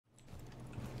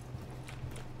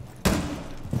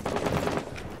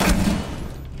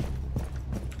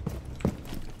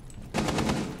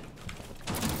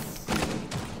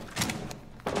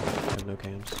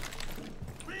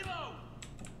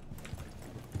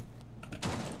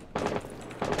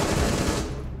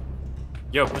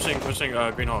Yo, pushing, green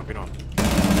hall, green hall.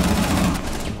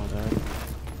 All dead.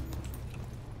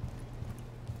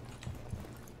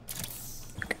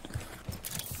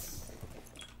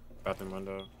 Bathroom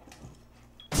window.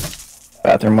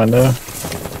 Bathroom window. Left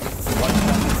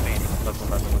one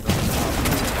bathroom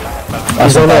window.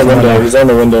 He's on that window. He's on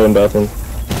the window in bathroom.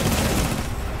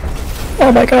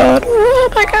 Oh my god.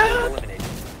 Oh my god.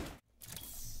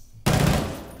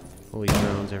 Holy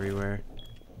drones everywhere.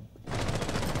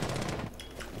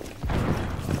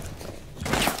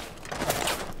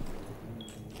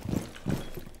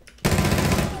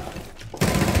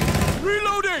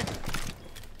 Reloading!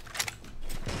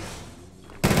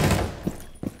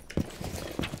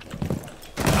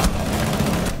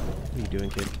 What are you doing,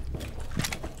 kid?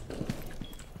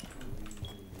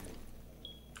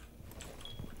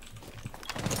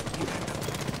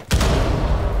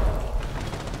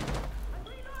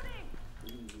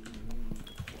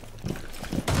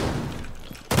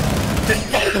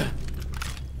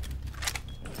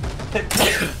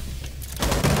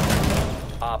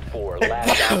 Op 4,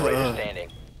 last operator standing.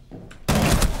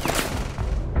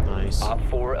 Nice. Op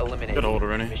 4 eliminated. Good hold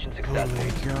already. Mission Oh successful.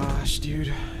 my gosh,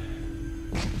 dude.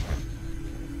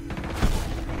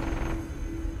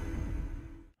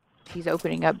 He's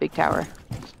opening up big tower.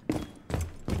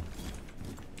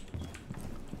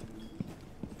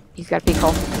 He's got a peek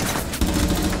hole.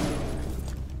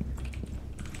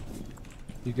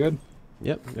 You good?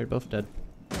 Yep, they're both dead.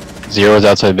 Zero's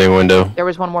outside big window. There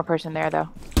was one more person there though.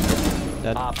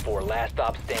 Dead. Op 4, last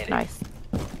op standing. Nice.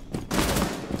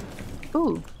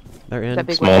 Ooh, They're in. that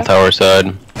big Small window? tower side.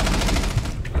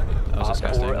 That was Op 4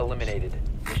 disgusting. eliminated.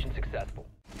 Mission successful.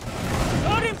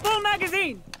 Loading full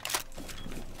magazine!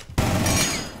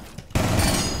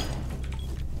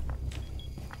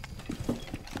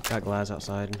 Got glass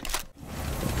outside.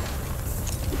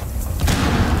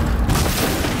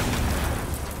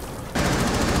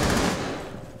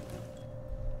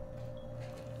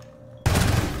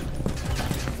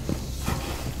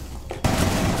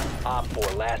 Op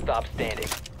 4, last op standing.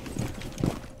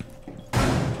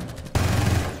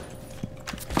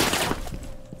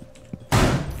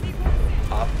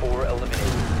 Op 4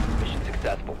 eliminated. Mission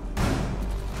successful.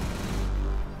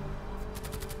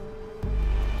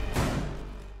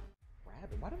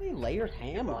 Why do they layer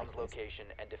ham on Bomb location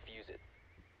and defuse it.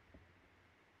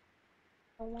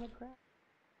 I don't want to grab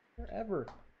forever.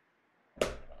 Oh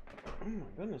my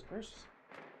goodness gracious.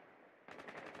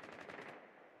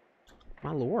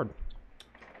 My lord.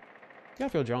 You gotta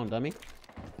feel drawn, dummy.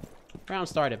 Round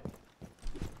started.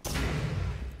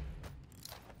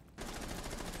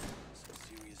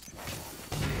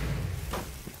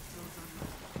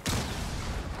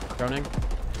 Droning.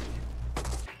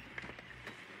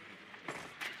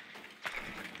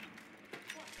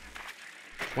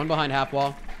 One behind half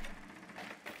wall.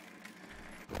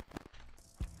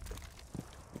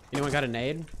 Anyone got a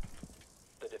nade?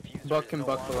 The diffuser Buck is and no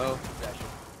buck longer below. in possession.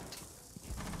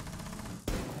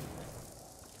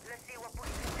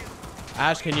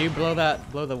 Ash, can you blow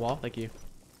the wall? Thank you.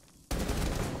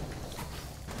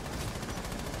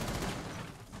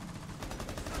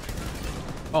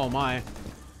 Oh my.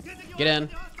 Get in.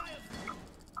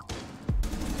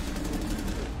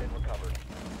 Been recovered.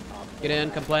 Get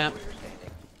in, come plant. Operator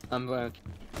standing. I'm glad.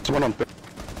 There's one on.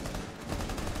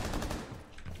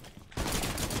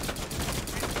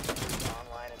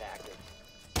 Online and active.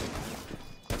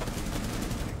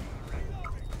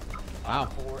 Wow.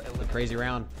 4 A eliminated. crazy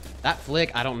round. That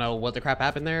flick, I don't know what the crap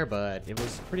happened there, but it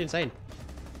was pretty insane.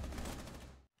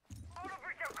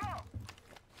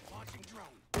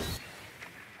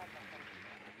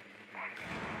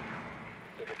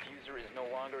 The diffuser is no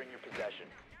longer in your possession.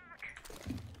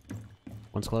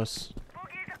 One's close.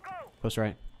 Close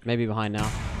right. Maybe behind now.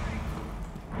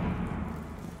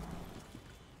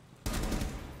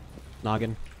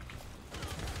 Noggin.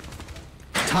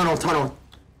 Tunnel, tunnel.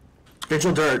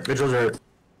 Vigil dirt, vigil dirt.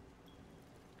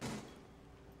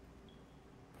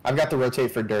 I've got the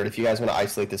rotate for dirt if you guys want to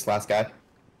isolate this last guy.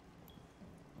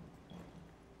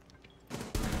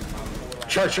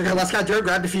 Sure, let's got dirt,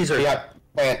 grab diffuser. Yeah,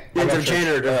 plant. Yeah, I got the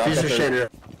janitor, dirt. diffuser I've got dirt. janitor.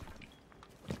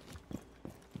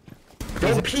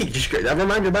 Don't peek, just never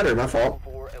mind, you're better, my fault.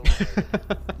 4 eliminated.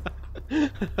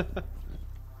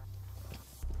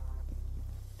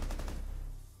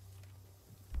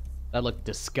 That looked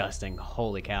disgusting.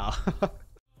 Holy cow.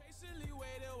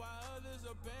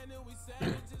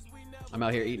 I'm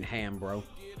out here eating ham, bro.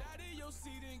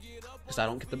 Cause I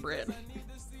don't get the bread.